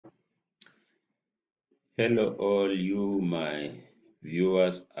Hello, all you, my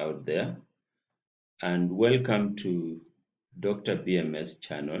viewers out there, and welcome to Doctor BMS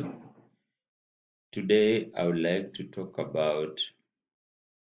channel. Today, I would like to talk about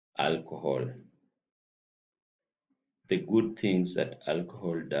alcohol, the good things that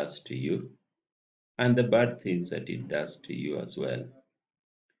alcohol does to you, and the bad things that it does to you as well.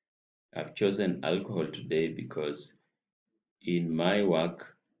 I've chosen alcohol today because in my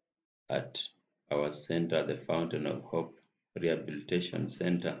work at our center, the Fountain of Hope Rehabilitation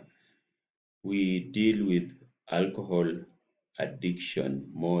Center, we deal with alcohol addiction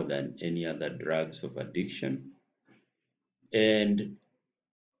more than any other drugs of addiction. And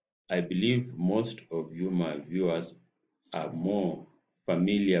I believe most of you, my viewers, are more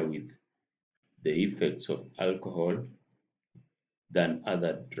familiar with the effects of alcohol than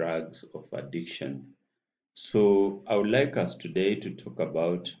other drugs of addiction. So I would like us today to talk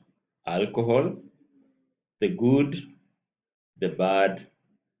about alcohol, the good, the bad,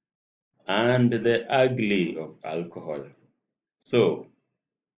 and the ugly of alcohol. So,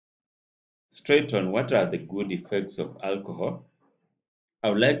 straight on, what are the good effects of alcohol? I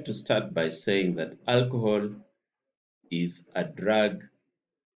would like to start by saying that alcohol is a drug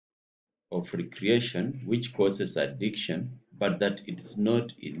of recreation which causes addiction, but that it is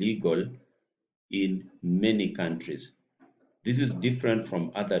not illegal in many countries. This is different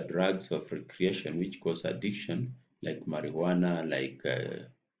from other drugs of recreation which cause addiction, like marijuana, like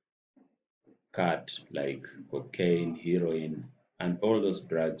cat, like cocaine, heroin, and all those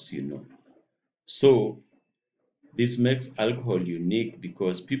drugs. So this makes alcohol unique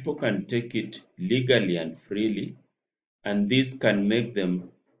because people can take it legally and freely, and this can make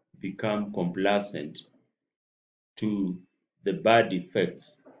them become complacent to the bad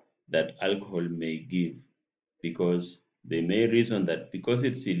effects that alcohol may give, because they may reason that because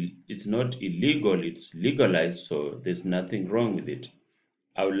it's not illegal, it's legalized, so there's nothing wrong with it.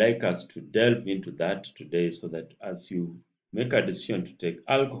 I would like us to delve into that today so that as you make a decision to take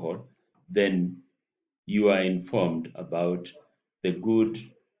alcohol, then you are informed about the good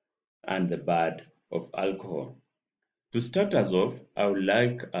and the bad of alcohol. To start us off, I would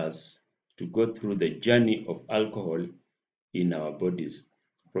like us to go through the journey of alcohol in our bodies,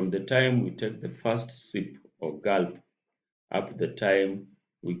 from the time we take the first sip or gulp up to the time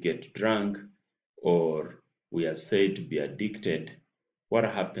we get drunk or we are said to be addicted. What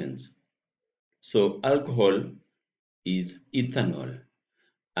happens? So, alcohol is ethanol,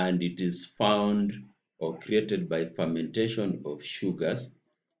 and it is found or created by fermentation of sugars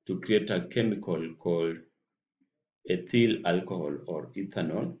to create a chemical called ethyl alcohol or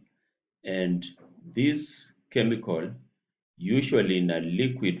ethanol. And this chemical, usually in a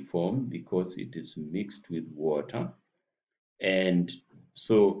liquid form because it is mixed with water, and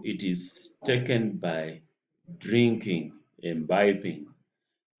so it is taken by drinking, imbibing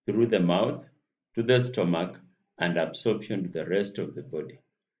through the mouth to the stomach and absorption to the rest of the body.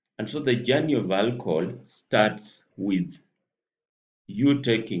 And so the journey of alcohol starts with you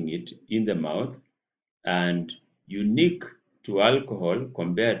taking it in the mouth, and unique to alcohol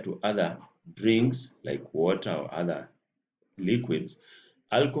compared to other drinks like water or other liquids,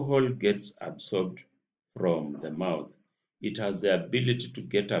 alcohol gets absorbed from the mouth. It has the ability to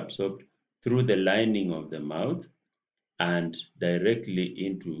get absorbed through the lining of the mouth and directly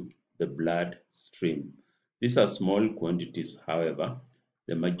into the blood stream. These are small quantities, however.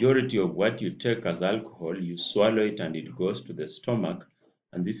 The majority of what you take as alcohol, you swallow it and it goes to the stomach,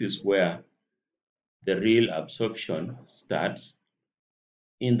 and this is where the real absorption starts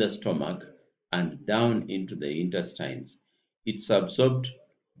in the stomach and down into the intestines. It's absorbed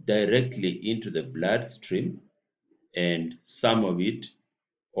directly into the bloodstream, and some of it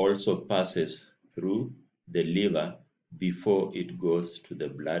also passes through the liver before it goes to the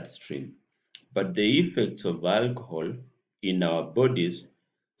bloodstream. But the effects of alcohol in our bodies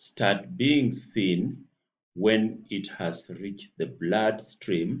start being seen when it has reached the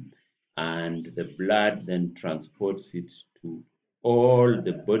bloodstream, and the blood then transports it to all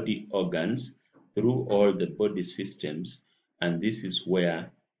the body organs through all the body systems, and this is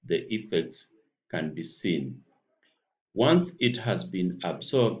where the effects can be seen. Once it has been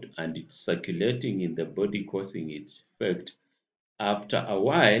absorbed and it's circulating in the body causing its effect, after a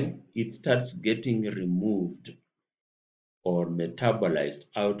while it starts getting removed or metabolized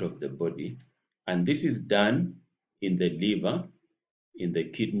out of the body, and this is done in the liver, in the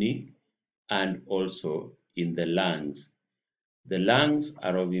kidney, and also in the lungs. The lungs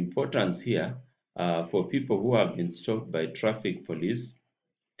are of importance here for people who have been stopped by traffic police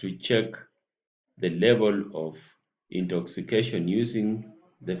to check the level of intoxication using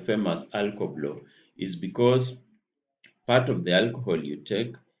the famous alcohol. is because part of the alcohol you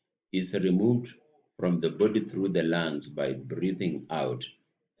take is removed from the body through the lungs by breathing out.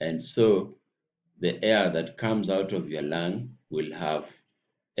 And so the air that comes out of your lung will have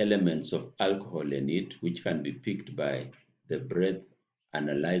elements of alcohol in it, which can be picked by the breath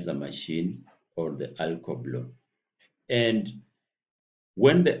analyzer machine or the alcoblow. And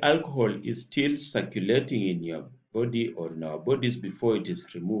when the alcohol is still circulating in your body or in our bodies before it is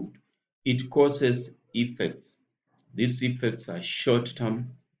removed, it causes effects. These effects are short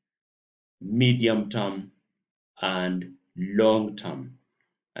term, medium term, and long term.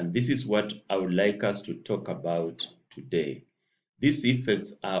 And this is what I would like us to talk about today. These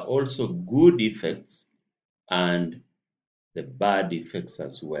effects are also good effects and the bad effects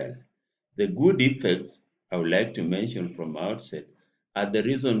as well. The good effects I would like to mention from outset are the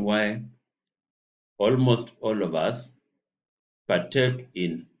reason why almost all of us partake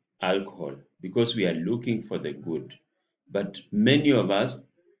in alcohol because we are looking for the good. But many of us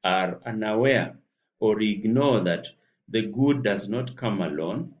are unaware or ignore that the good does not come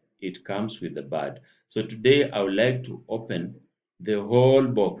alone, it comes with the bad. So today I would like to open the whole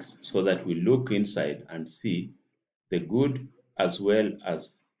box so that we look inside and see the good as well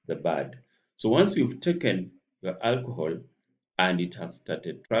as the bad. So once you've taken your alcohol and it has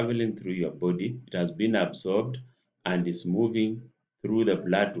started traveling through your body, it has been absorbed and is moving through the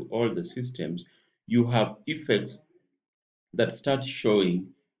blood to all the systems, you have effects that start showing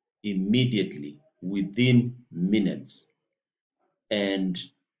immediately within minutes. And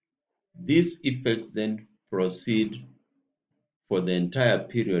these effects then proceed for the entire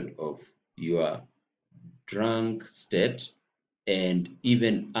period of your drunk state and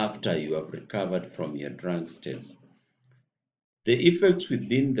even after you have recovered from your drunk state. The effects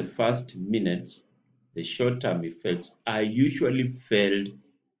within the first minutes, the short-term effects, are usually felt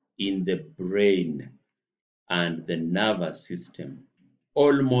in the brain and the nervous system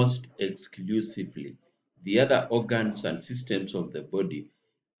almost exclusively. The other organs and systems of the body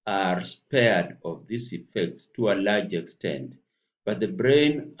are spared of these effects to a large extent, but the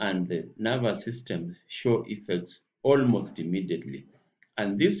brain and the nervous system show effects almost immediately.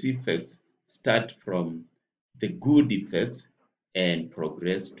 And these effects start from the good effects and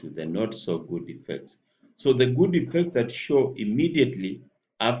progress to the not so good effects. So the good effects that show immediately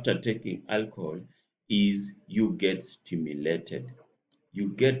after taking alcohol is you get stimulated. You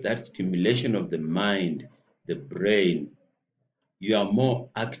get that stimulation of the mind, the brain. You are more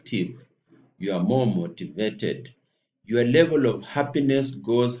active. You are more motivated. Your level of happiness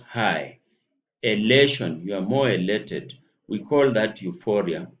goes high. Elation, you are more elated. We call that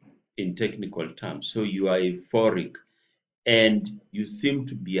euphoria in technical terms. So you are euphoric and you seem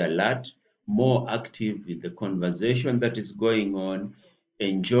to be alert, more active in the conversation that is going on,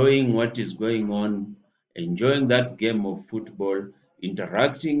 enjoying what is going on, enjoying that game of football,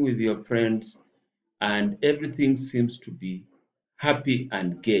 interacting with your friends, and everything seems to be happy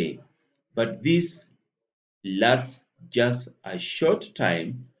and gay. But this lasts just a short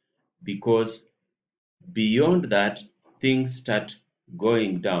time because beyond that, things start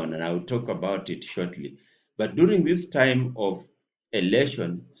going down, and I will talk about it shortly. But during this time of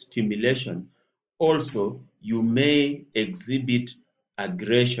elation, stimulation, also you may exhibit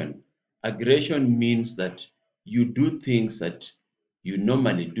aggression. Aggression means that you do things that you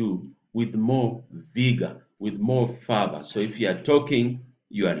normally do with more vigor, with more fervor. So if you are talking,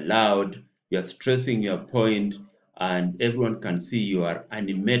 you are loud, you are stressing your point, and everyone can see you are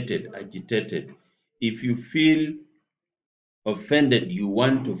animated, agitated. If you feel offended, you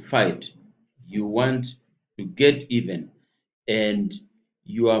want to fight, you want to get even, and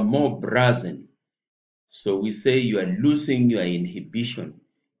you are more brazen. So we say you are losing your inhibition,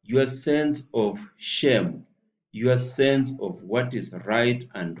 your sense of shame, your sense of what is right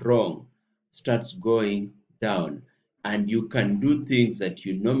and wrong starts going down, and you can do things that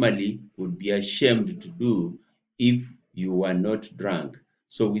you normally would be ashamed to do if you were not drunk.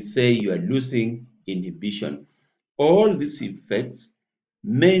 So we say you are losing inhibition. All these effects,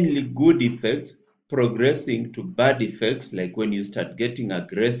 mainly good effects, progressing to bad effects, like when you start getting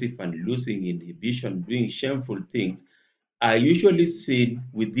aggressive and losing inhibition, doing shameful things, are usually seen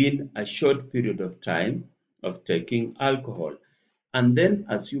within a short period of time of taking alcohol. And then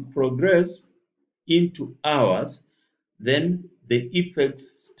as you progress into hours, then the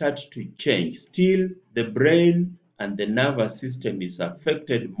effects start to change. Still, the brain and the nervous system is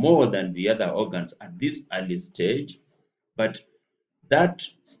affected more than the other organs at this early stage, but that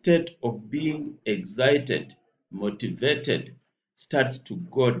state of being excited, motivated, starts to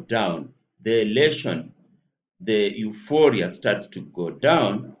go down. The elation, the euphoria starts to go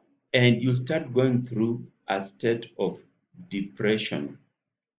down, and you start going through a state of depression.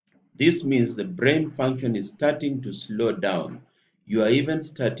 This means the brain function is starting to slow down. You are even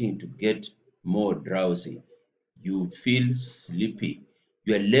starting to get more drowsy. You feel sleepy.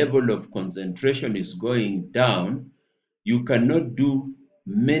 Your level of concentration is going down. You cannot do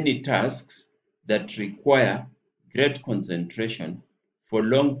many tasks that require great concentration for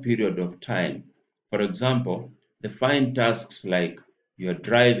long period of time. For example, the fine tasks like you are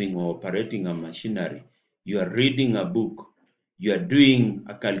driving or operating a machinery, you are reading a book, you are doing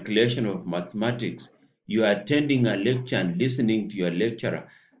a calculation of mathematics, you are attending a lecture and listening to your lecturer.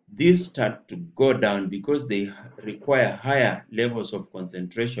 These start to go down because they require higher levels of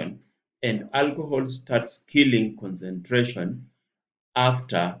concentration, and alcohol starts killing concentration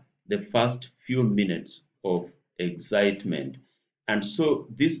after the first few minutes of excitement. And so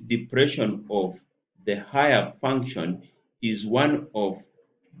this depression of the higher function is one of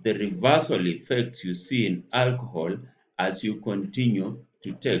the reversal effects you see in alcohol as you continue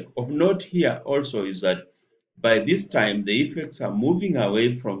to take. Of note here also is that by this time the effects are moving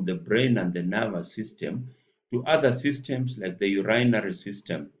away from the brain and the nervous system to other systems like the urinary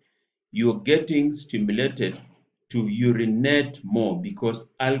system. You're getting stimulated to urinate more because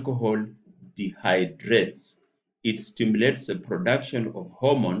alcohol dehydrates. It stimulates the production of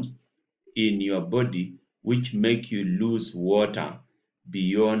hormones in your body which make you lose water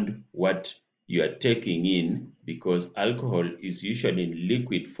beyond what you are taking in, because alcohol is usually in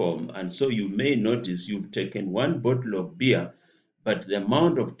liquid form. And so you may notice you've taken one bottle of beer, but the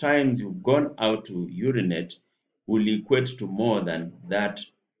amount of times you've gone out to urinate will equate to more than that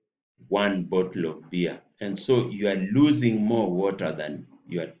one bottle of beer. And so you are losing more water than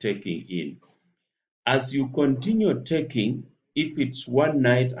you are taking in. As you continue taking, if it's one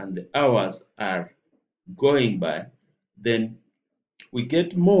night and the hours are going by, then we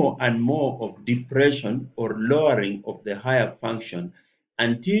get more and more of depression or lowering of the higher function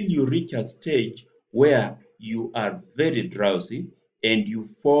until you reach a stage where you are very drowsy and you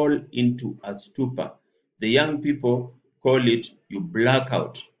fall into a stupor. The young people call it you black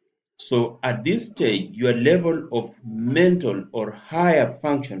out. So at this stage, your level of mental or higher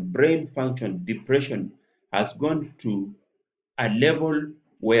function, brain function, depression has gone to a level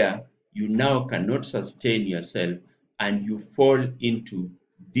where you now cannot sustain yourself and you fall into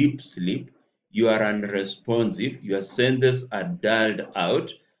deep sleep. You are unresponsive, your senses are dulled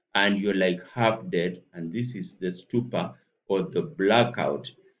out, and you're like half dead. And this is the stupor or the blackout.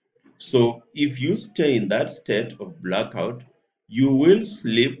 So if you stay in that state of blackout, you will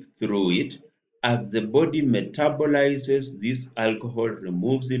sleep through it as the body metabolizes this alcohol,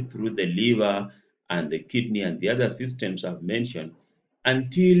 removes it through the liver and the kidney and the other systems I've mentioned,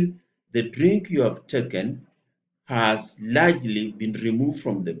 until the drink you have taken has largely been removed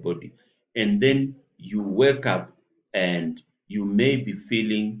from the body. And then you wake up and you may be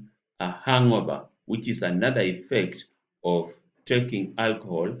feeling a hangover, which is another effect of taking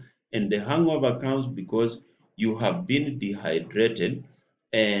alcohol. And the hangover comes because you have been dehydrated,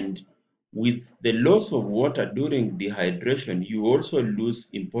 and with the loss of water during dehydration, you also lose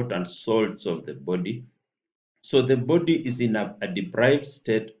important salts of the body. So the body is in a deprived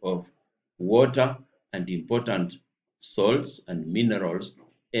state of water and important salts and minerals,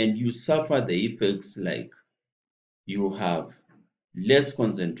 and you suffer the effects like you have less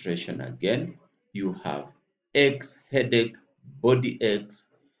concentration again, you have aches, headache, body aches,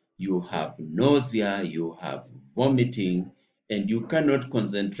 you have nausea, you have vomiting, and you cannot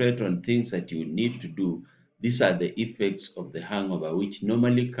concentrate on things that you need to do. These are the effects of the hangover, which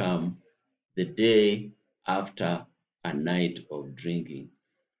normally come the day after a night of drinking.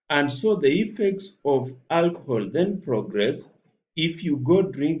 And so the effects of alcohol then progress if you go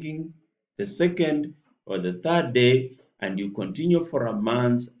drinking the second or the third day and you continue for a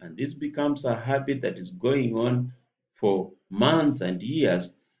month, and this becomes a habit that is going on for months and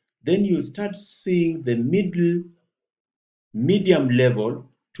years, then you start seeing the medium level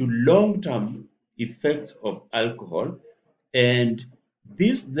to long-term effects of alcohol. And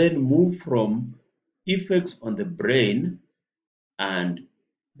this then move from effects on the brain and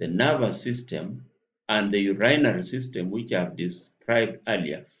the nervous system and the urinary system, which I've described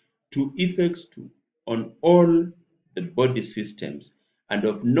earlier, to effects on all the body systems. And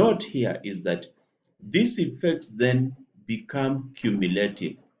of note here is that these effects then become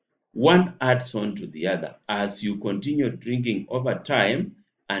cumulative. One adds on to the other as you continue drinking over time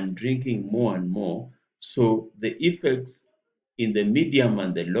and drinking more and more. So the effects in the medium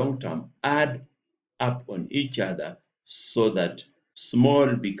and the long term add up on each other so that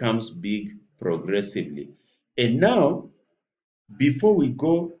small becomes big progressively. And now, before we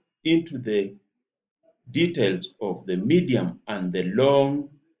go into the details of the medium and the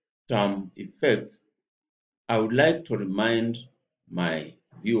long-term effects, I would like to remind my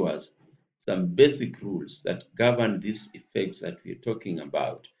viewers some basic rules that govern these effects that we're talking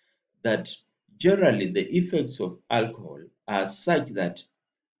about. That generally the effects of alcohol are such that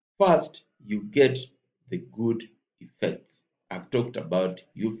first you get the good effects. I've talked about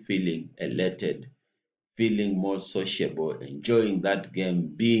you feeling elated, feeling more sociable, enjoying that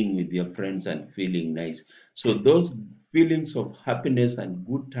game, being with your friends and feeling nice. So those feelings of happiness and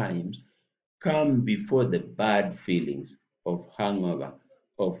good times come before the bad feelings of hangover,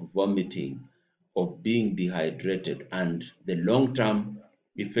 of vomiting, of being dehydrated, and the long term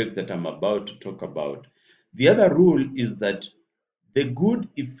effects that I'm about to talk about. The other rule is that the good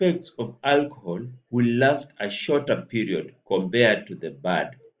effects of alcohol will last a shorter period compared to the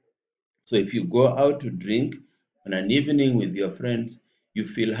bad. So if you go out to drink on an evening with your friends, you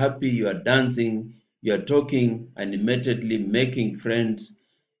feel happy, you are dancing, you are talking, animatedly making friends,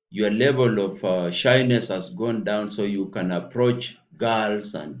 your level of shyness has gone down so you can approach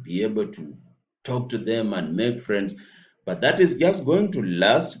girls and be able to talk to them and make friends. But that is just going to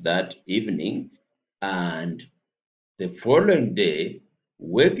last that evening, and the following day,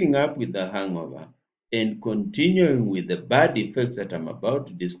 waking up with a hangover and continuing with the bad effects that I'm about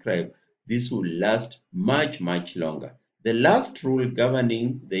to describe, this will last much, much longer. The last rule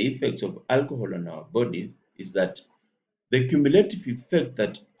governing the effects of alcohol on our bodies is that the cumulative effect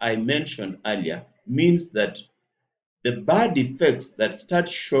that I mentioned earlier means that the bad effects that start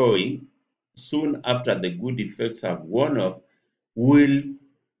showing soon after the good effects have worn off will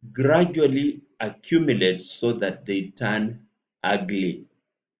gradually accumulate so that they turn ugly.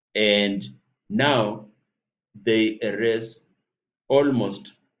 And now they erase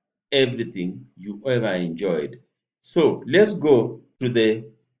almost everything you ever enjoyed. So let's go to the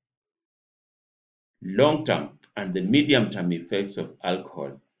long term and the medium term effects of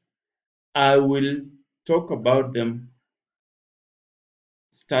alcohol. I will talk about them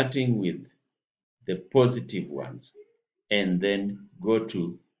starting with the positive ones and then go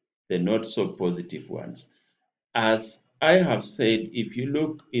to the not so positive ones. As I have said, if you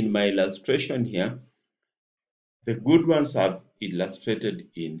look in my illustration here, the good ones have illustrated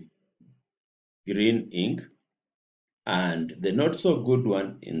in green ink and the not so good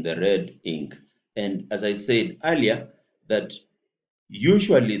one in the red ink. And as I said earlier, that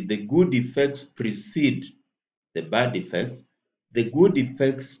usually the good effects precede the bad effects. The good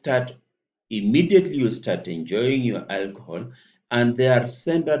effects start immediately you start enjoying your alcohol, and they are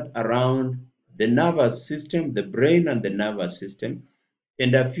centered around the nervous system, the brain and the nervous system,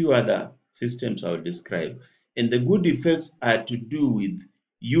 and a few other systems I'll describe. And the good effects are to do with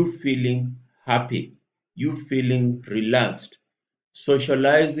you feeling happy, you feeling relaxed,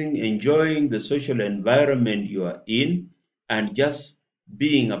 socializing, enjoying the social environment you are in, and just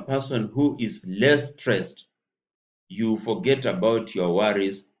being a person who is less stressed. You forget about your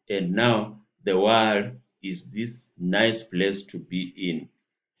worries, and now the world is this nice place to be in.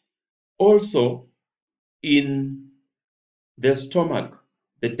 Also, in the stomach,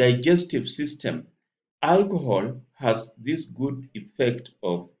 the digestive system, alcohol has this good effect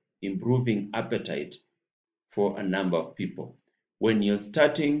of improving appetite for a number of people. When you're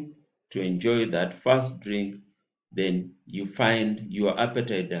starting to enjoy that first drink, then you find your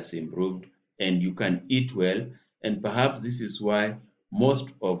appetite has improved and you can eat well. And perhaps this is why most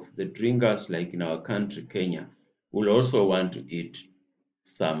of the drinkers, like in our country, Kenya, will also want to eat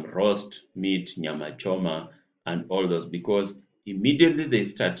some roast meat, nyama choma, and all those, because immediately they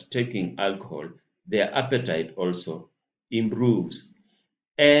start taking alcohol, their appetite also improves.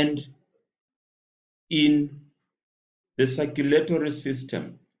 And in the circulatory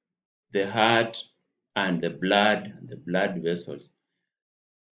system, the heart and the blood vessels,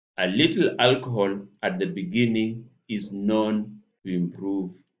 a little alcohol at the beginning is known to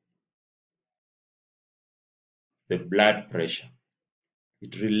improve the blood pressure.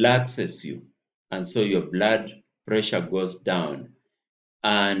 It relaxes you, and so your blood pressure goes down.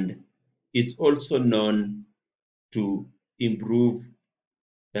 And it's also known to improve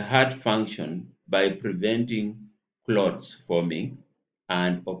the heart function by preventing clots forming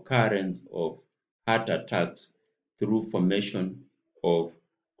and occurrence of heart attacks through formation of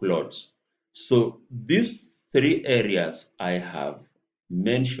clots. So these three areas I have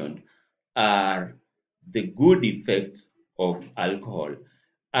mentioned are the good effects of alcohol.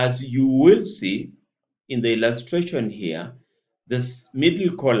 As you will see in the illustration here, this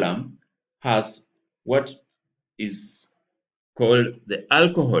middle column has what is called the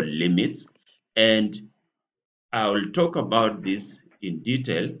alcohol limits, and I will talk about this in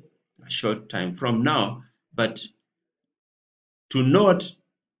detail. short time from now. But to note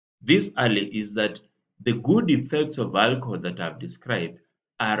this early is that the good effects of alcohol that I've described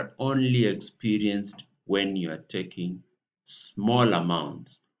are only experienced when you are taking small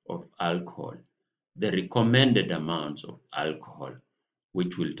amounts of alcohol, the recommended amounts of alcohol,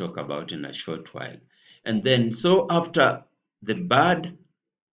 which we'll talk about in a short while. And then, so after the bad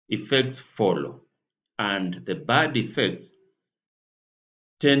effects follow, and the bad effects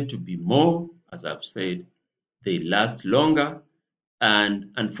tend to be more, as I've said, they last longer,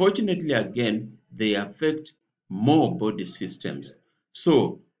 and unfortunately, again, they affect more body systems.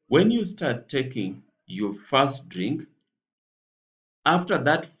 So, when you start taking your first drink, after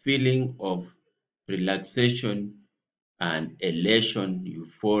that feeling of relaxation and elation,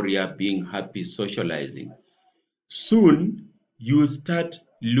 euphoria, being happy, socializing, soon you start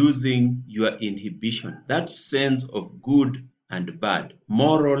losing your inhibition, that sense of good and bad,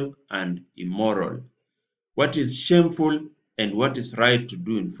 moral and immoral, what is shameful and what is right to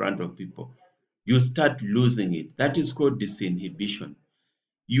do in front of people. You start losing it. That is called disinhibition.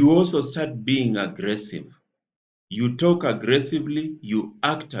 You also start being aggressive. You talk aggressively, you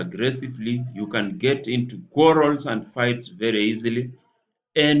act aggressively, you can get into quarrels and fights very easily.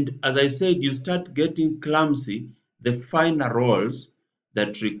 And as I said, you start getting clumsy. The finer roles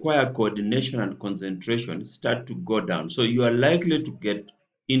that require coordination and concentration start to go down. So you are likely to get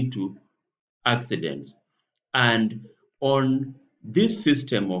into accidents. And on this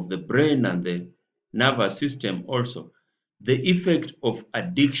system of the brain and the nervous system also, the effect of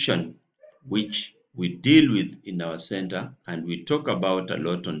addiction, which we deal with in our center and we talk about a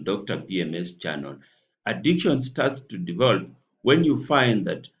lot on Doctor BMS channel, addiction starts to develop when you find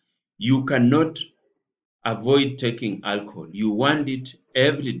that you cannot avoid taking alcohol. You want it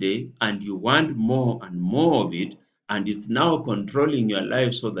every day and you want more and more of it, and it's now controlling your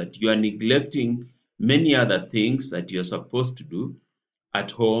life so that you are neglecting many other things that you're supposed to do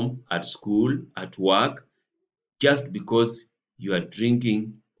at home, at school, at work, just because you are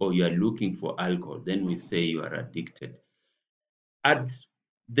drinking or you are looking for alcohol. Then we say you are addicted. At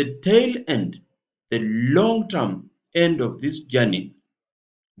the tail end, the long term end of this journey,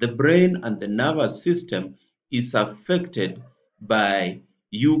 the brain and the nervous system is affected by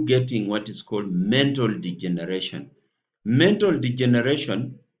you getting what is called mental degeneration. Mental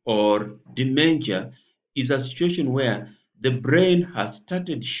degeneration or dementia is a situation where the brain has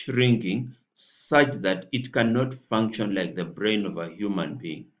started shrinking such that it cannot function like the brain of a human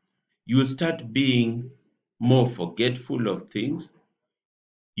being. You start being more forgetful of things.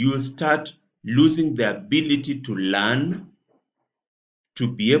 You start losing the ability to learn, to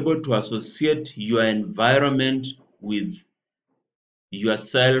be able to associate your environment with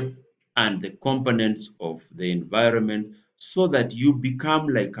yourself and the components of the environment so that you become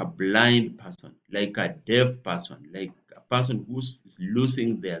like a blind person, like a deaf person, like a person who's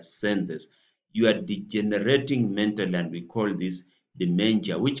losing their senses. You are degenerating mentally, and we call this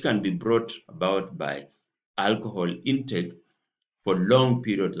dementia, which can be brought about by alcohol intake for long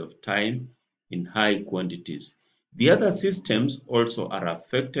periods of time in high quantities. The other systems also are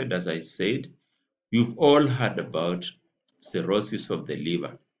affected, as I said. You've all heard about cirrhosis of the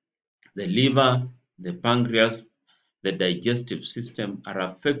liver. The liver, the pancreas, the digestive system are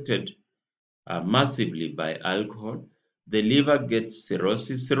affected massively by alcohol. The liver gets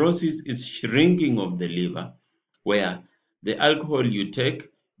cirrhosis. Cirrhosis is shrinking of the liver, where the alcohol you take,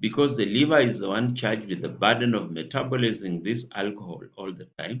 because the liver is the one charged with the burden of metabolizing this alcohol all the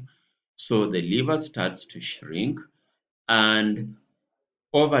time. So the liver starts to shrink, and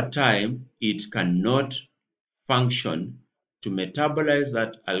over time, it cannot function to metabolize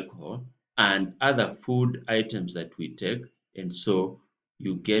that alcohol and other food items that we take, and so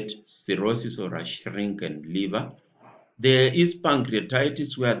you get cirrhosis or a shrunken liver. There is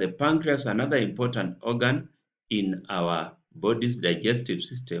pancreatitis, where the pancreas, another important organ in our body's digestive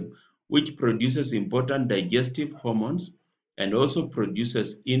system, which produces important digestive hormones and also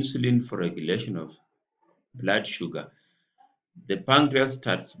produces insulin for regulation of blood sugar. The pancreas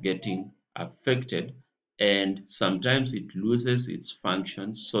starts getting affected, and sometimes it loses its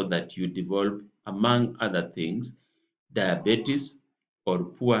functions so that you develop, among other things, diabetes or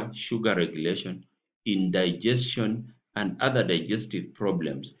poor sugar regulation, indigestion, and other digestive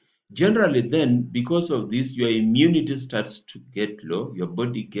problems. Generally, then, because of this, your immunity starts to get low, your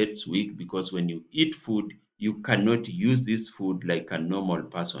body gets weak, because when you eat food, you cannot use this food like a normal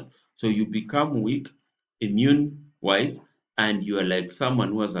person. So you become weak immune wise, and you are like someone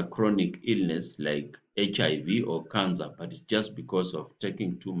who has a chronic illness like HIV or cancer, but it's just because of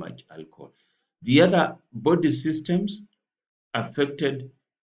taking too much alcohol. The other body systems affected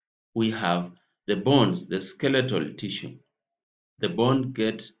we have the bones, the skeletal tissue. The bone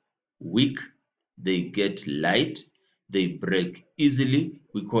get weak, they get light, they break easily.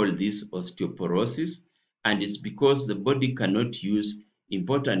 We call this osteoporosis, and it's because the body cannot use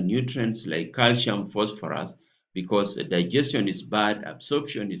important nutrients like calcium, phosphorus, because the digestion is bad,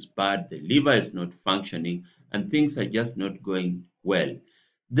 absorption is bad, the liver is not functioning, and things are just not going well.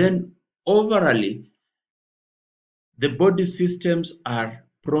 Then overall, the body systems are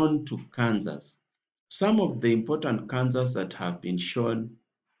prone to cancers. Some of the important cancers that have been shown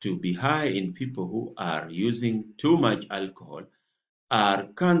to be high in people who are using too much alcohol are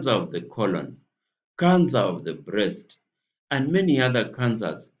cancer of the colon, cancer of the breast, and many other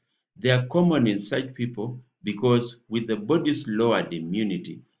cancers. They are common in such people because with the body's lowered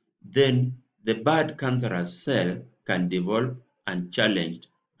immunity, then the bad cancerous cell can develop unchallenged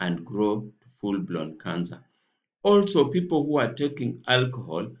and grow to full-blown cancer. Also, people who are taking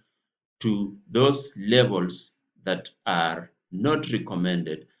alcohol to those levels that are not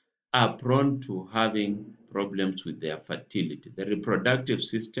recommended are prone to having problems with their fertility. The reproductive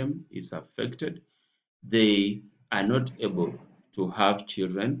system is affected. They are not able to have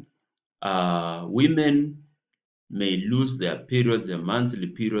children. Women may lose their periods, their monthly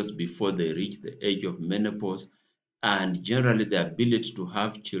periods, before they reach the age of menopause, and generally the ability to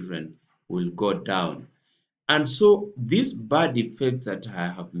have children will go down. And so these bad effects that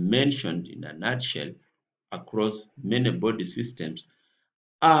I have mentioned in a nutshell across many body systems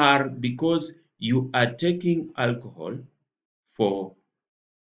are because you are taking alcohol for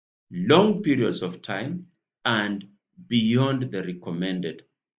long periods of time and beyond the recommended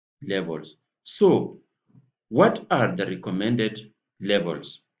levels. So what are the recommended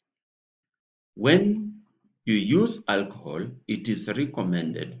levels? When you use alcohol, it is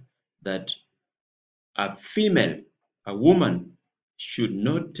recommended that a female, a woman, should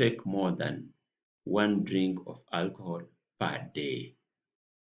not take more than 1 drink of alcohol per day,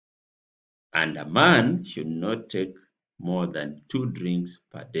 and a man should not take more than 2 drinks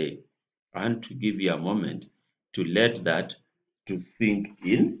per day. And to give you a moment to let that to sink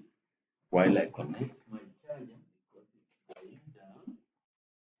in while I connect my charger because it's going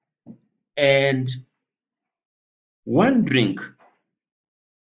down. And 1 drink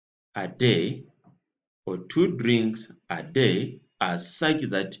a day or 2 drinks a day are such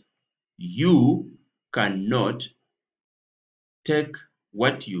that you cannot take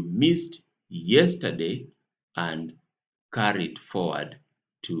what you missed yesterday and carry it forward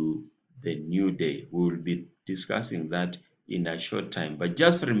to the new day. We will be discussing that in a short time. But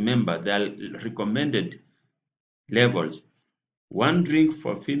just remember the recommended levels: 1 drink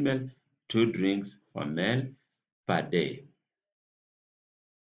for female, 2 drinks for male per day.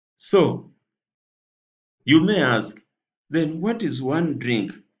 So you may ask, then what is 1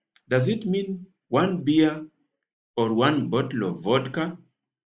 drink? Does it mean 1 beer or 1 bottle of vodka?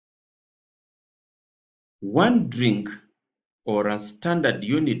 1 drink or a standard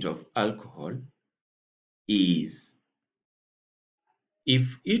unit of alcohol is,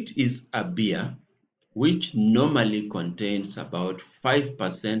 if it is a beer, which normally contains about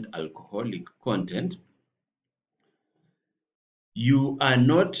 5% alcoholic content, you are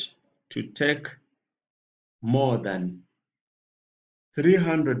not to take more than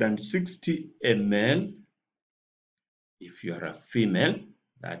 360 ml. If you are a female,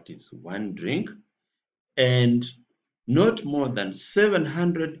 that is 1 drink, and not more than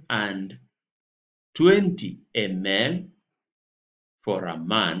 720 ml for a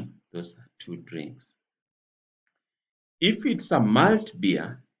man. Those are 2 drinks. If it's a malt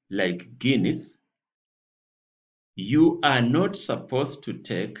beer like Guinness, you are not supposed to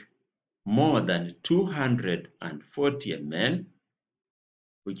take more than 240 ml,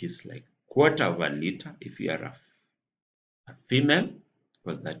 which is like quarter of a liter if you are a female,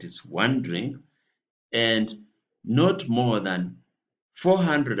 because that is 1 drink, and not more than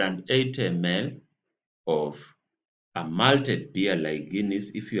 480 ml of a malted beer like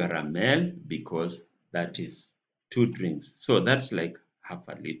Guinness if you are a male, because that is 2 drinks. So that's like half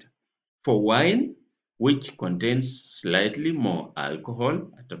a liter. For wine, which contains slightly more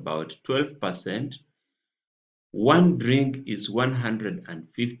alcohol at about 12%, 1 drink is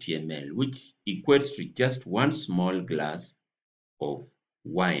 150 ml, which equates to just 1 small glass of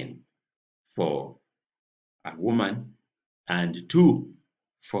wine for a woman and 2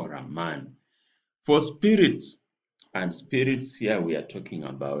 for a man. For spirits, and spirits here we are talking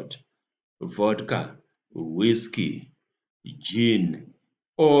about vodka, whiskey, gin,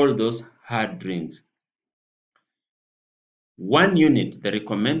 all those hard drinks. 1 unit, the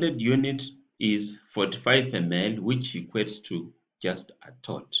recommended unit is 45 ml, which equates to just a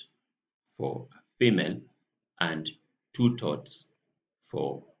tot. for female and 2 thirds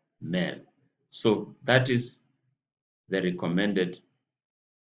for male. So that is the recommended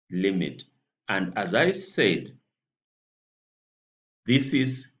limit. And as I said, this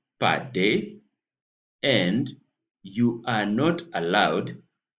is per day, and you are not allowed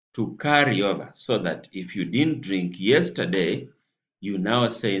to carry over, so that if you didn't drink yesterday, you now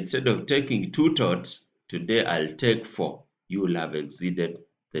say instead of taking 2 thirds, today I'll take 4. You will have exceeded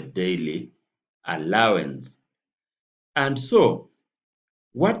the daily allowance. And so,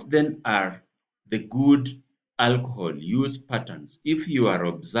 what then are the good alcohol use patterns? If you are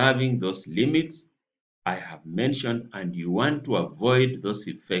observing those limits I have mentioned and you want to avoid those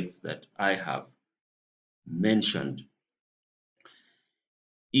effects that I have mentioned,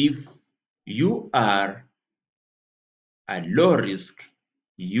 if you are a low risk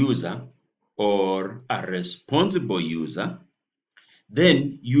user or a responsible user,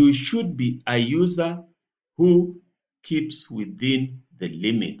 then you should be a user who keeps within the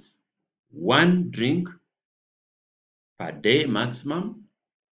limits. 1 drink per day maximum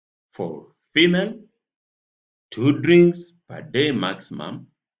for female, 2 drinks per day maximum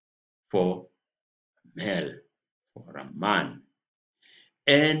for male, for a man.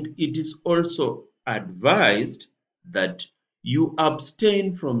 And it is also advised that you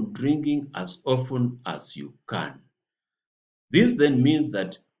abstain from drinking as often as you can. This then means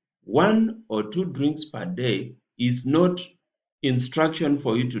that 1 or 2 drinks per day is not instruction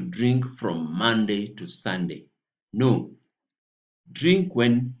for you to drink from Monday to Sunday. No, drink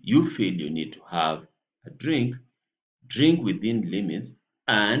when you feel you need to have a drink, drink within limits,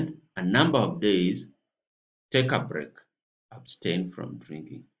 and a number of days take a break, abstain from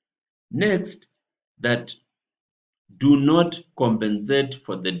drinking. Next, that do not compensate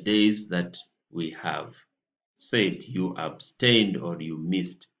for the days that we have said you abstained or you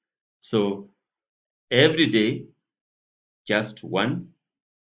missed. So every day, just 1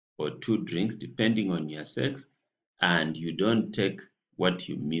 or 2 drinks, depending on your sex, and you don't take what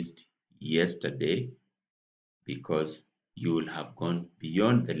you missed yesterday because you will have gone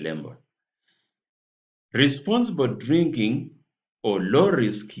beyond the limit. Responsible drinking or low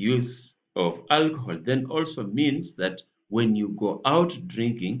risk use of alcohol then also means that when you go out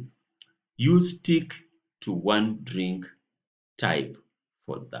drinking, you stick to 1 drink type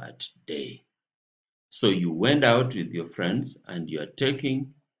for that day. So you went out with your friends and you are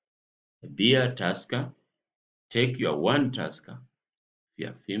taking a beer Tusker, take your 1 Tusker if you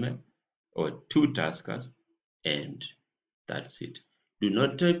are female, or 2 Tuskers, and that's it. Do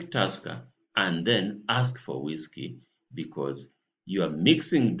not take Tusker and then ask for whiskey, because you are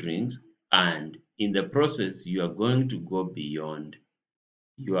mixing drinks, and in the process you are going to go beyond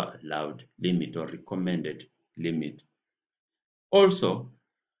your allowed limit or recommended limit. Also,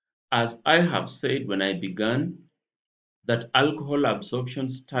 as I have said when I began, that alcohol absorption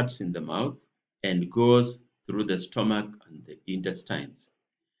starts in the mouth and goes through the stomach and the intestines.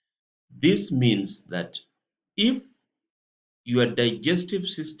 This means that if your digestive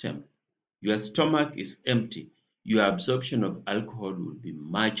system, your stomach is empty, your absorption of alcohol will be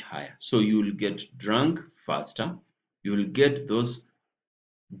much higher. So you will get drunk faster, you will get those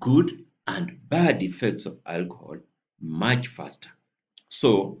good and bad effects of alcohol much faster.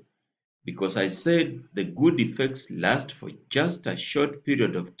 So, because I said the good effects last for just a short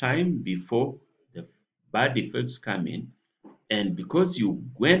period of time before the bad effects come in, and because you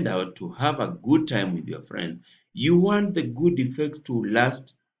went out to have a good time with your friends, you want the good effects to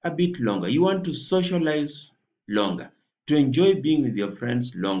last a bit longer. You want to socialize longer, to enjoy being with your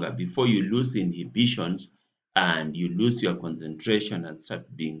friends longer before you lose inhibitions and you lose your concentration and start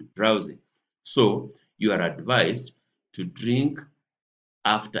being drowsy. So you are advised to drink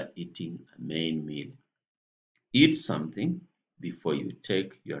after eating a main meal. Eat something before you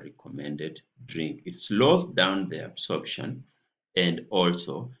take your recommended drink. It slows down the absorption, and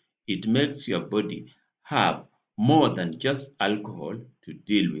also it makes your body have more than just alcohol to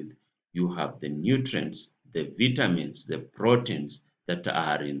deal with. You have the nutrients, the vitamins, the proteins that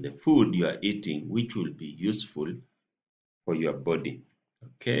are in the food you are eating, which will be useful for your body.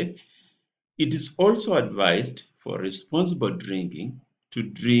 Okay. It is also advised for responsible drinking to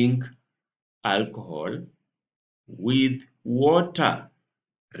drink alcohol with water.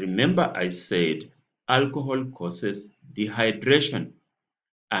 Remember, I said alcohol causes dehydration.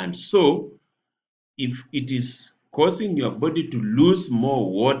 And so, if it is causing your body to lose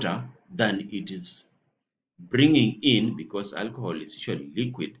more water than it is bringing in, because alcohol is usually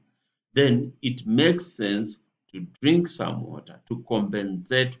liquid, then it makes sense to drink some water to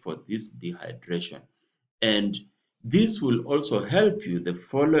compensate for this dehydration. And This will also help you the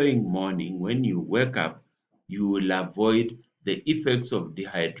following morning when you wake up. You will avoid the effects of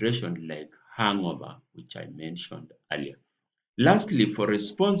dehydration like hangover, which I mentioned earlier. Lastly, for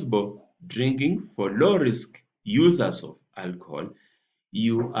responsible drinking for low-risk users of alcohol,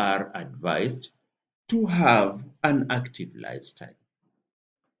 you are advised to have an active lifestyle.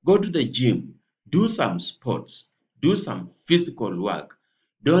 Go to the gym, do some sports, do some physical work.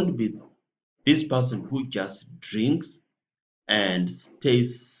 Don't be this person who just drinks and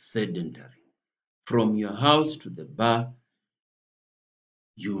stays sedentary. From your house to the bar,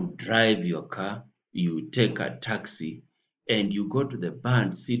 you drive your car, you take a taxi, and you go to the bar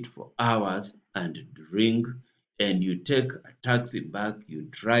and sit for hours and drink, and you take a taxi back, you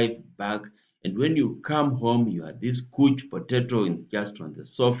drive back, and when you come home, you are this couch potato just on the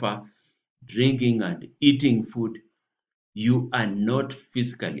sofa, drinking and eating food. You are not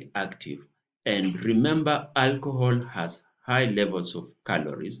physically active. And remember, alcohol has high levels of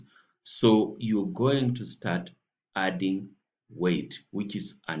calories, so you're going to start adding weight, which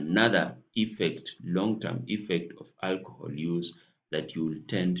is another effect, long-term effect of alcohol use, that you will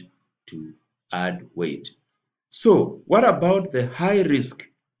tend to add weight. So, what about the high-risk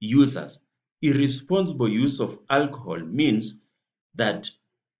users? Irresponsible use of alcohol means that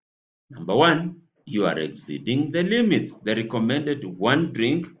number one, you are exceeding the limits. The recommended one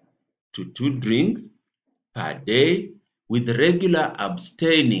drink to two drinks per day with regular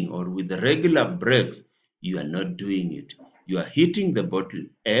abstaining or with regular breaks. You are not doing it. You are hitting the bottle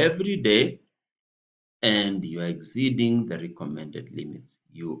every day and you are exceeding the recommended limits.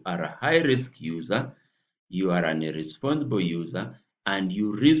 You are a high risk user, you are an irresponsible user, and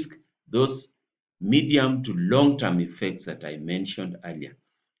you risk those medium to long term effects that I mentioned earlier.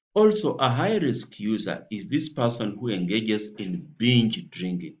 Also, a high-risk user is this person who engages in binge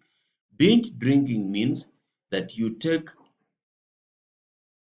drinking. Binge drinking means that you take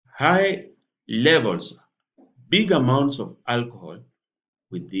high levels, big amounts of alcohol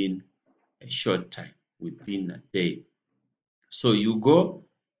within a short time, within a day. So you go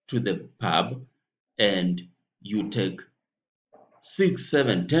to the pub and you take 6,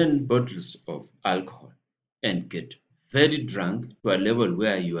 7, 10 bottles of alcohol and get very drunk to a level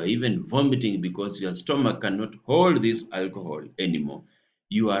where you are even vomiting because your stomach cannot hold this alcohol anymore.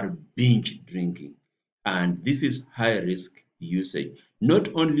 You are binge drinking, and this is high risk usage. Not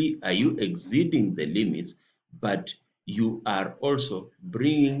only are you exceeding the limits, but you are also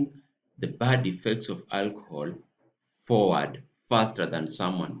bringing the bad effects of alcohol forward faster than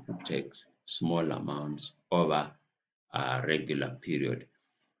someone who takes small amounts over a regular period.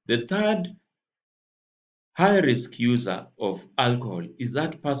 The third high risk user of alcohol is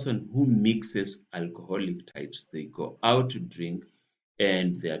that person who mixes alcoholic types. They go out to drink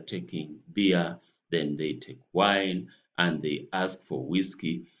and they are taking beer, then they take wine, and they ask for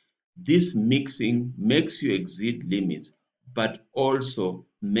whiskey. This mixing makes you exceed limits, but also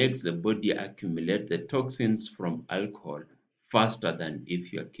makes the body accumulate the toxins from alcohol faster than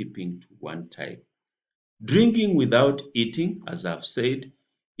if you are keeping to one type. Drinking without eating, as I've said,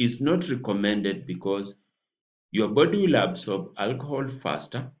 is not recommended because your body will absorb alcohol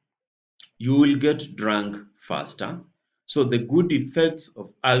faster, you will get drunk faster. So the good effects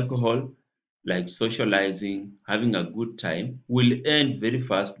of alcohol, like socializing, having a good time, will end very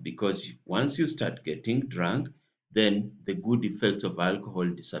fast because once you start getting drunk, then the good effects of alcohol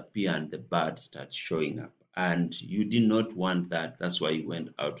disappear and the bad starts showing up. And you did not want that. That's why you went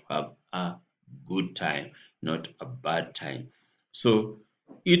out to have a good time, not a bad time. So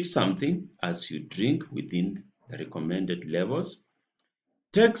eat something as you drink within the recommended levels.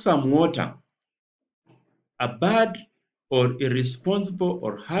 Take some water. A bad or irresponsible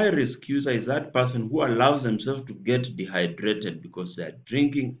or high risk user is that person who allows themselves to get dehydrated because they are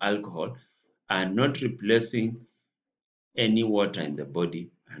drinking alcohol and not replacing any water in the body.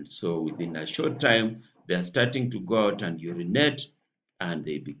 And so within a short time, they are starting to go out and urinate and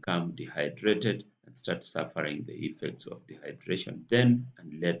they become dehydrated and start suffering the effects of dehydration then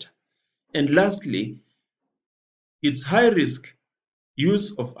and later. And lastly, it's high risk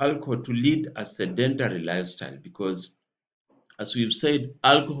use of alcohol to lead a sedentary lifestyle because, as we've said,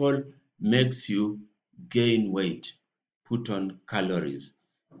 alcohol makes you gain weight, put on calories.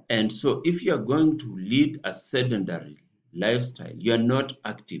 And so, if you're going to lead a sedentary lifestyle, you're not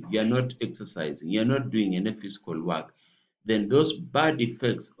active, you're not exercising, you're not doing any physical work, then those bad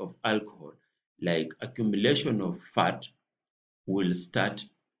effects of alcohol, like accumulation of fat, will start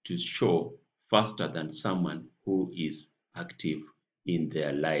to show faster than someone who is active in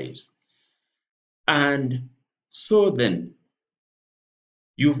their lives. And so then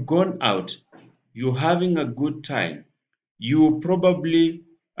you've gone out you're having a good time, you probably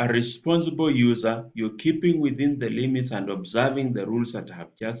a responsible user, you're keeping within the limits and observing the rules that I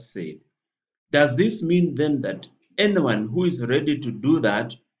have just said. Does this mean then that anyone who is ready to do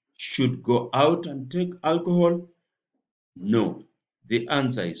that should go out and take alcohol? No. The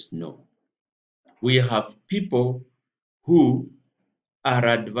answer is no. We have people who are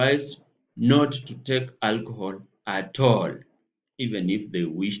advised not to take alcohol at all, even if they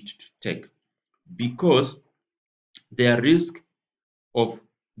wished to take, because their risk of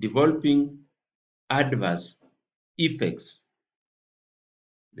developing adverse effects,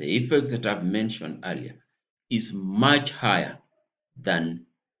 the effects that I've mentioned earlier, is much higher than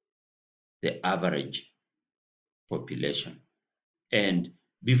the average population. And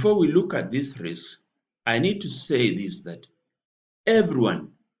before we look at these risks, I need to say this, that everyone,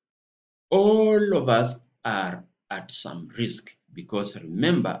 all of us are at some risk, because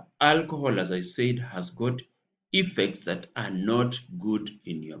remember, alcohol, as I said, has got effects that are not good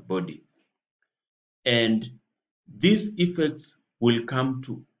in your body. And these effects will come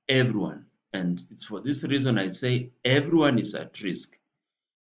to everyone. And it's for this reason I say everyone is at risk.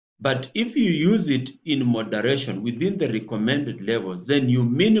 But if you use it in moderation within the recommended levels, then you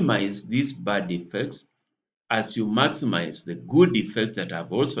minimize these bad effects as you maximize the good effects that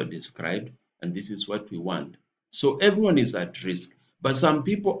I've also described, and this is what we want. So everyone is at risk, but some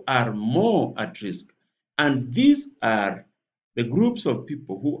people are more at risk, and these are the groups of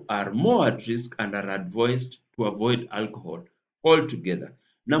people who are more at risk and are advised to avoid alcohol altogether.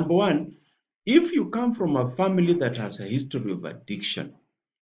 Number one, if you come from a family that has a history of addiction,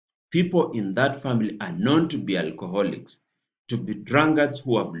 people in that family are known to be alcoholics, to be drunkards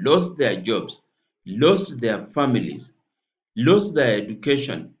who have lost their jobs, lost their families, lost their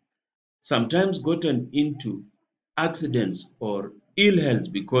education, sometimes gotten into accidents or ill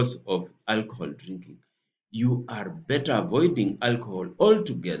health because of alcohol drinking. You are better avoiding alcohol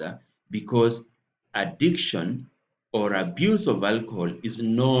altogether, because addiction or abuse of alcohol is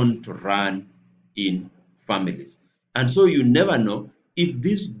known to run in families. And so you never know if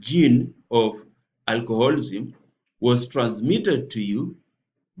this gene of alcoholism was transmitted to you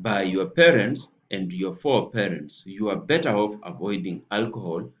by your parents and your foreparents. You are better off avoiding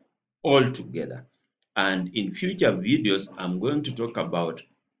alcohol altogether. And in future videos, I'm going to talk about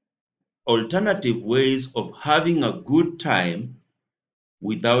alternative ways of having a good time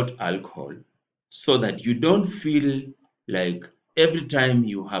without alcohol, so that you don't feel like every time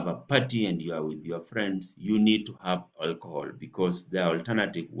you have a party and you are with your friends, you need to have alcohol, because there are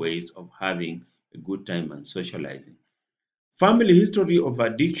alternative ways of having a good time and socializing. Family history of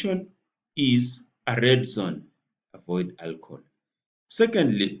addiction is a red zone. Avoid alcohol.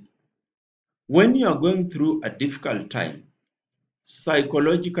 Secondly, when you are going through a difficult time,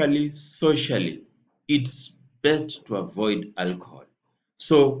 psychologically, socially, it's best to avoid alcohol.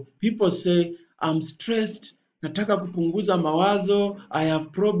 So people say, I'm stressed, nataka kupunguza mawazo, I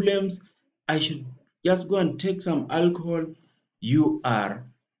have problems, I should just go and take some alcohol. You are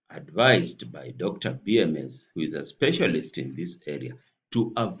advised by Doctor BMS, who is a specialist in this area,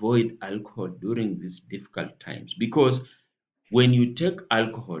 to avoid alcohol during these difficult times, because when you take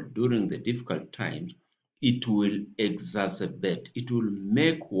alcohol during the difficult times, it will exacerbate, it will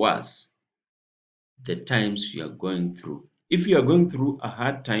make worse the times you are going through. If you are going through a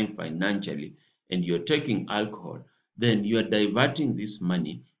hard time financially and you're taking alcohol, then you are diverting this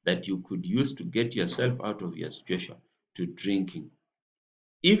money that you could use to get yourself out of your situation to drinking.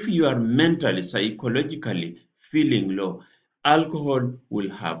 If you are mentally, psychologically feeling low, alcohol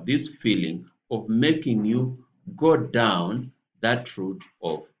will have this feeling of making you go down that route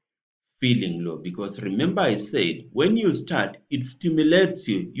of feeling low. Because remember, I said when you start, it stimulates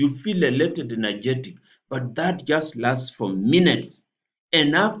you, you feel elated, energetic, but that just lasts for minutes.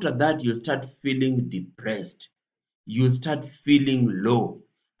 And after that, you start feeling depressed, you start feeling low.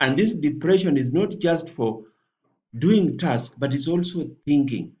 And this depression is not just for doing tasks, but it's also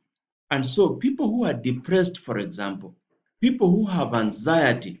thinking. And so people who are depressed, for example, people who have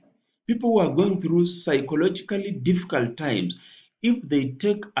anxiety, people who are going through psychologically difficult times, if they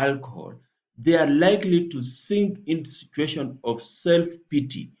take alcohol, they are likely to sink into situation of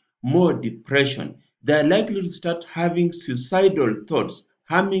self-pity, more depression. They are likely to start having suicidal thoughts,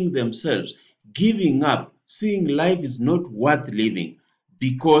 harming themselves, giving up, seeing life is not worth living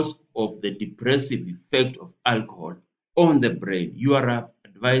because of the depressive effect of alcohol on the brain. You are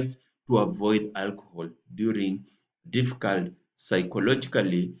advised to avoid alcohol during difficult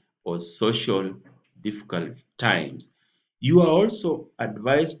psychologically or social difficult times. You are also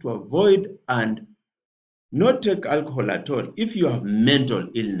advised to avoid and not take alcohol at all if you have mental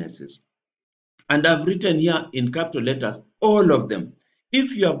illnesses. And I've written here in capital letters, all of them.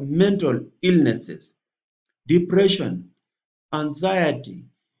 If you have mental illnesses, depression, anxiety,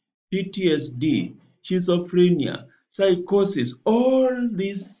 PTSD, schizophrenia, psychosis, all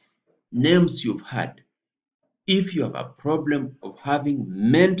these names you've had, if you have a problem of having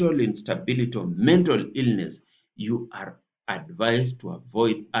mental instability or mental illness, you are advised to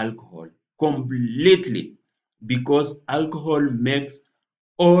avoid alcohol completely, because alcohol makes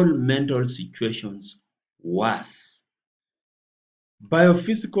all mental situations worse.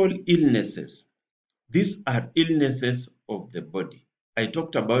 Biophysical illnesses. These are illnesses of the body. I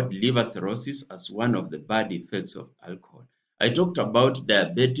talked about liver cirrhosis as one of the bad effects of alcohol. I talked about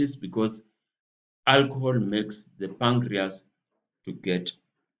diabetes because alcohol makes the pancreas to get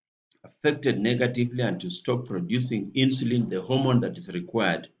affected negatively and to stop producing insulin, the hormone that is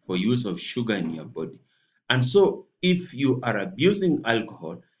required for use of sugar in your body. And so if you are abusing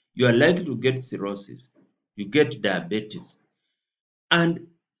alcohol, you are likely to get cirrhosis, you get diabetes. And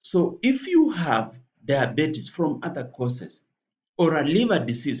so if you have diabetes from other causes, or a liver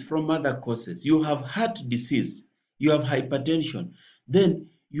disease from other causes, you have heart disease, you have hypertension, then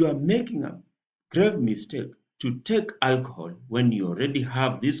you are making a grave mistake to take alcohol when you already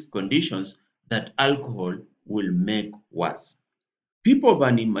have these conditions that alcohol will make worse. People of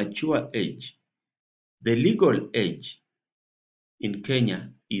an immature age, the legal age in Kenya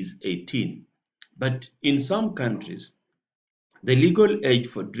is 18, but in some countries, the legal age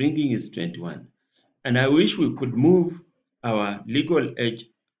for drinking is 21. And I wish we could move our legal age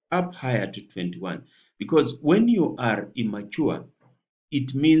up higher to 21, because when you are immature,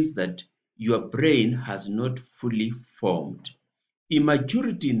 it means that your brain has not fully formed.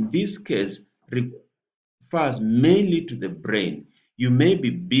 Immaturity in this case refers mainly to the brain. You may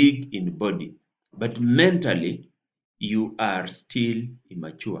be big in body, but mentally you are still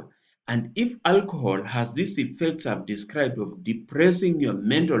immature. And if alcohol has these effects I've described of depressing your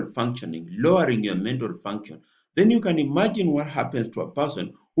mental functioning, lowering your mental function, then you can imagine what happens to a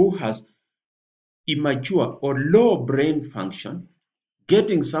person who has immature or low brain function,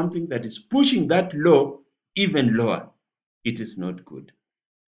 getting something that is pushing that low even lower. It is not good.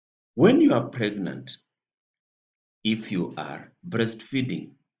 When you are pregnant, if you are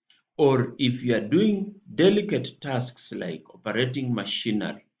breastfeeding, or if you are doing delicate tasks like operating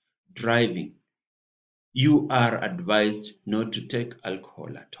machinery, driving, you are advised not to take alcohol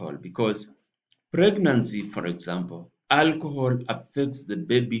at all, because pregnancy, for example, alcohol affects the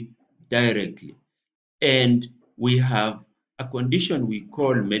baby directly. And we have a condition we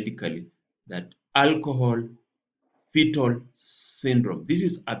call medically that alcohol fetal syndrome. This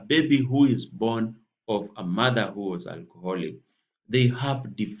is a baby who is born of a mother who was alcoholic. They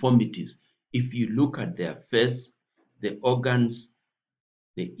have deformities. If you look at their face, the organs,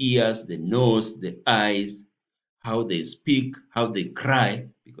 the ears, the nose, the eyes, how they speak, how they cry,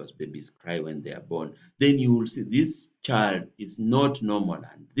 because babies cry when they are born, then you will see this child is not normal.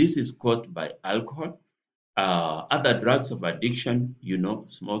 And this is caused by alcohol, other drugs of addiction,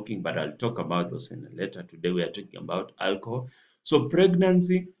 smoking, but I'll talk about those in a later. Today we are talking about alcohol. So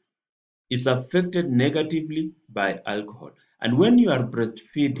pregnancy is affected negatively by alcohol. And when you are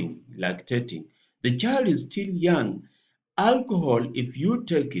breastfeeding, lactating, the child is still young. Alcohol, if you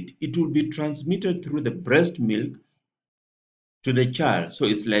take it, it will be transmitted through the breast milk to the child. So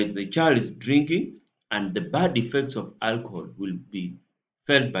it's like the child is drinking, and the bad effects of alcohol will be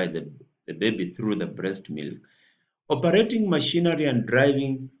felt by the baby through the breast milk. Operating machinery and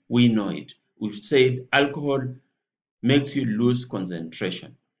driving, we know it. We've said alcohol makes you lose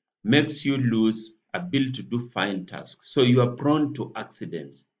concentration, makes you lose ability to do fine tasks. So you are prone to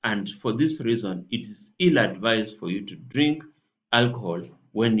accidents. And for this reason, it is ill-advised for you to drink alcohol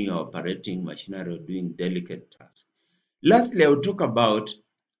when you are operating machinery or doing delicate tasks. Lastly, I will talk about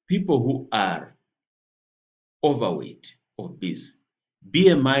people who are overweight, obese.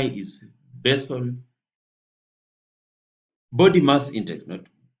 BMI is basal body mass index, not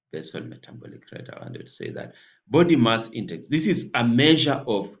basal metabolic rate. I wanted to say that. Body mass index. This is a measure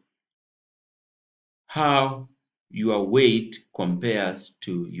of how your weight compares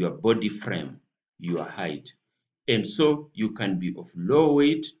to your body frame, your height. And so you can be of low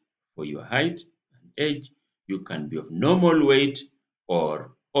weight for your height and age. You can be of normal weight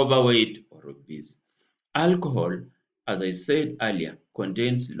or overweight or obese. Alcohol, as I said earlier,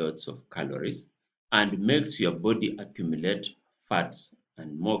 contains lots of calories and makes your body accumulate fats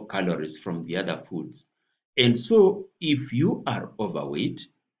and more calories from the other foods. And so if you are overweight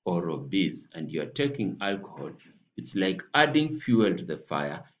or obese and you're taking alcohol, it's like adding fuel to the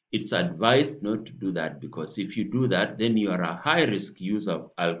fire. It's advised not to do that, because if you do that, then you are a high risk user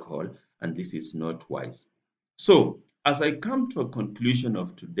of alcohol and this is not wise. So, as I come to a conclusion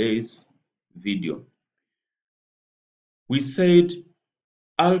of today's video, we said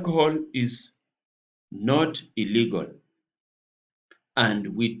alcohol is not illegal and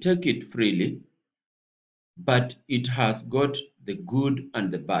we take it freely, but it has got the good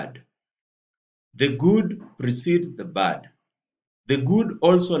and the bad. The good precedes the bad. The good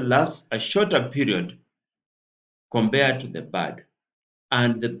also lasts a shorter period compared to the bad,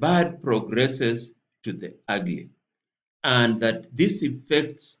 and the bad progresses to the ugly, and that these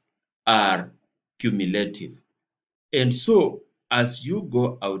effects are cumulative. And so, as you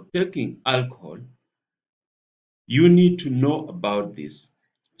go out taking alcohol, you need to know about this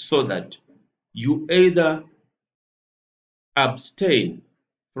so that you either abstain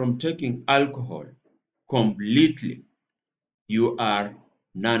from taking alcohol completely, you are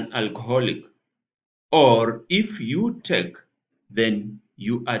non-alcoholic, or if you take, then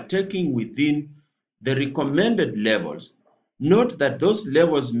you are taking within the recommended levels. Note that those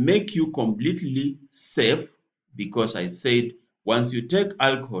levels make you completely safe, because I said once you take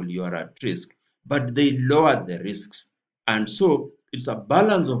alcohol, you are at risk, but they lower the risks. And so it's a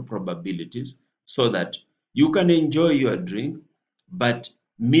balance of probabilities so that you can enjoy your drink, but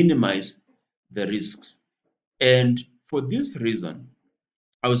minimize the risks. And for this reason,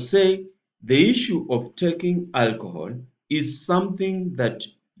 I would say the issue of taking alcohol is something that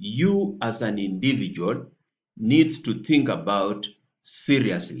you as an individual needs to think about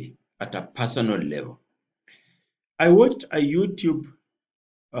seriously at a personal level. I watched a YouTube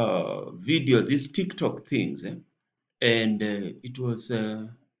video, these TikTok things, and it was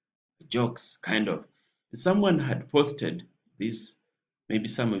jokes kind of. Someone had posted this, maybe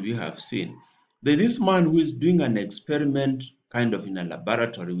some of you have seen. There's this man who is doing an experiment kind of in a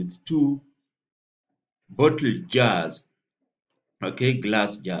laboratory with two bottle jars, okay,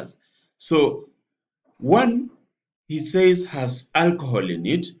 glass jars. So one, he says, has alcohol in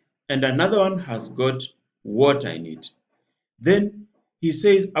it, and another one has got water in it. Then he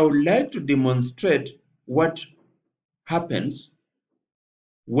says, I would like to demonstrate what happens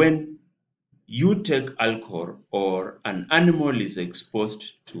when you take alcohol or an animal is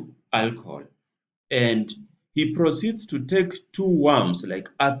exposed to alcohol. And he proceeds to take two worms, like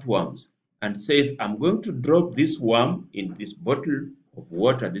earthworms, and says, I'm going to drop this worm in this bottle of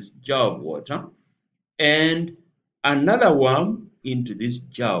water, this jar of water, and another worm into this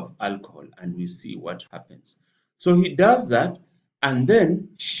jar of alcohol, and we see what happens. So he does that and then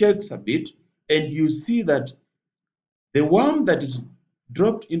shakes a bit, and you see that the worm that is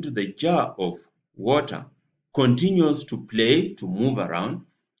dropped into the jar of water continues to play, to move around,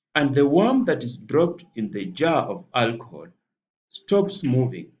 and the worm that is dropped in the jar of alcohol stops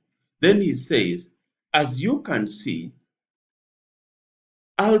moving. Then he says, as you can see,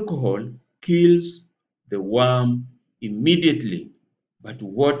 alcohol kills the worm immediately, but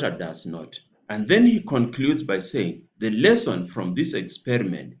water does not. And then he concludes by saying, the lesson from this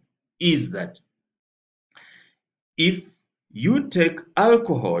experiment is that if you take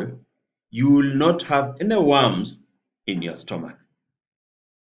alcohol, you will not have any worms in your stomach.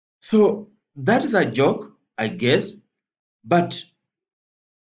 So that is a joke, I guess, but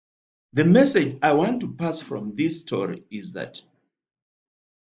the message I want to pass from this story is that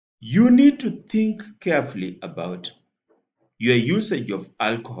you need to think carefully about your usage of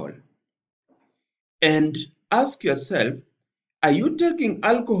alcohol and ask yourself, are you taking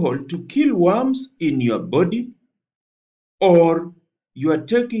alcohol to kill worms in your body, or you are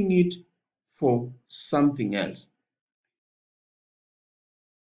taking it for something else?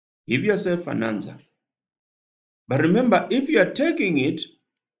 Give yourself an answer. But remember, if you are taking it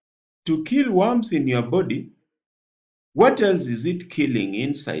to kill worms in your body, what else is it killing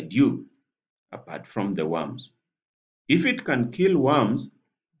inside you apart from the worms? If it can kill worms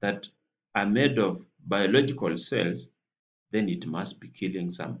that are made of biological cells, then it must be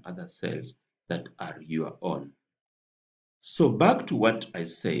killing some other cells that are your own. So back to what I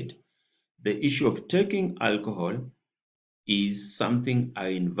said, the issue of taking alcohol is something I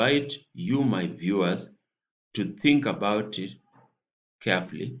invite you, my viewers, to think about it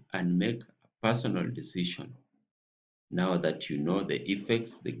carefully and make a personal decision now that you know the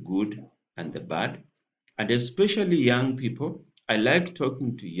effects, the good and the bad. And especially young people, I like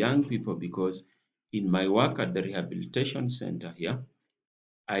talking to young people because in my work at the rehabilitation center here,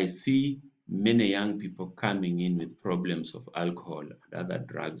 I see many young people coming in with problems of alcohol and other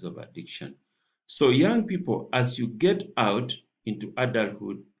drugs of addiction. So young people, as you get out into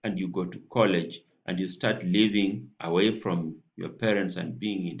adulthood and you go to college and you start living away from your parents and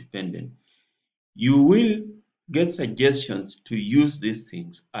being independent, you will get suggestions to use these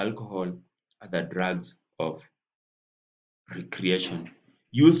things, alcohol, other drugs of recreation,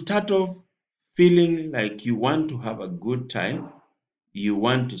 you start off feeling like you want to have a good time, you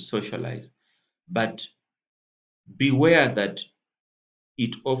want to socialize, but beware that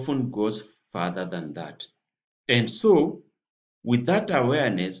it often goes further than that. And so, with that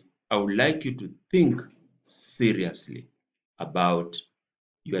awareness, I would like you to think seriously about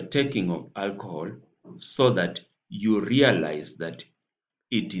your taking of alcohol so that you realize that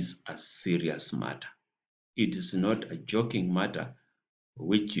it is a serious matter. It is not a joking matter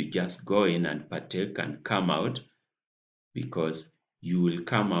which you just go in and partake and come out, because you will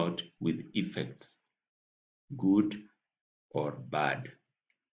come out with effects, good or bad,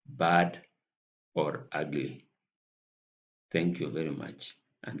 bad or ugly. Thank you very much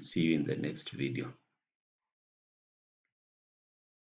and see you in the next video.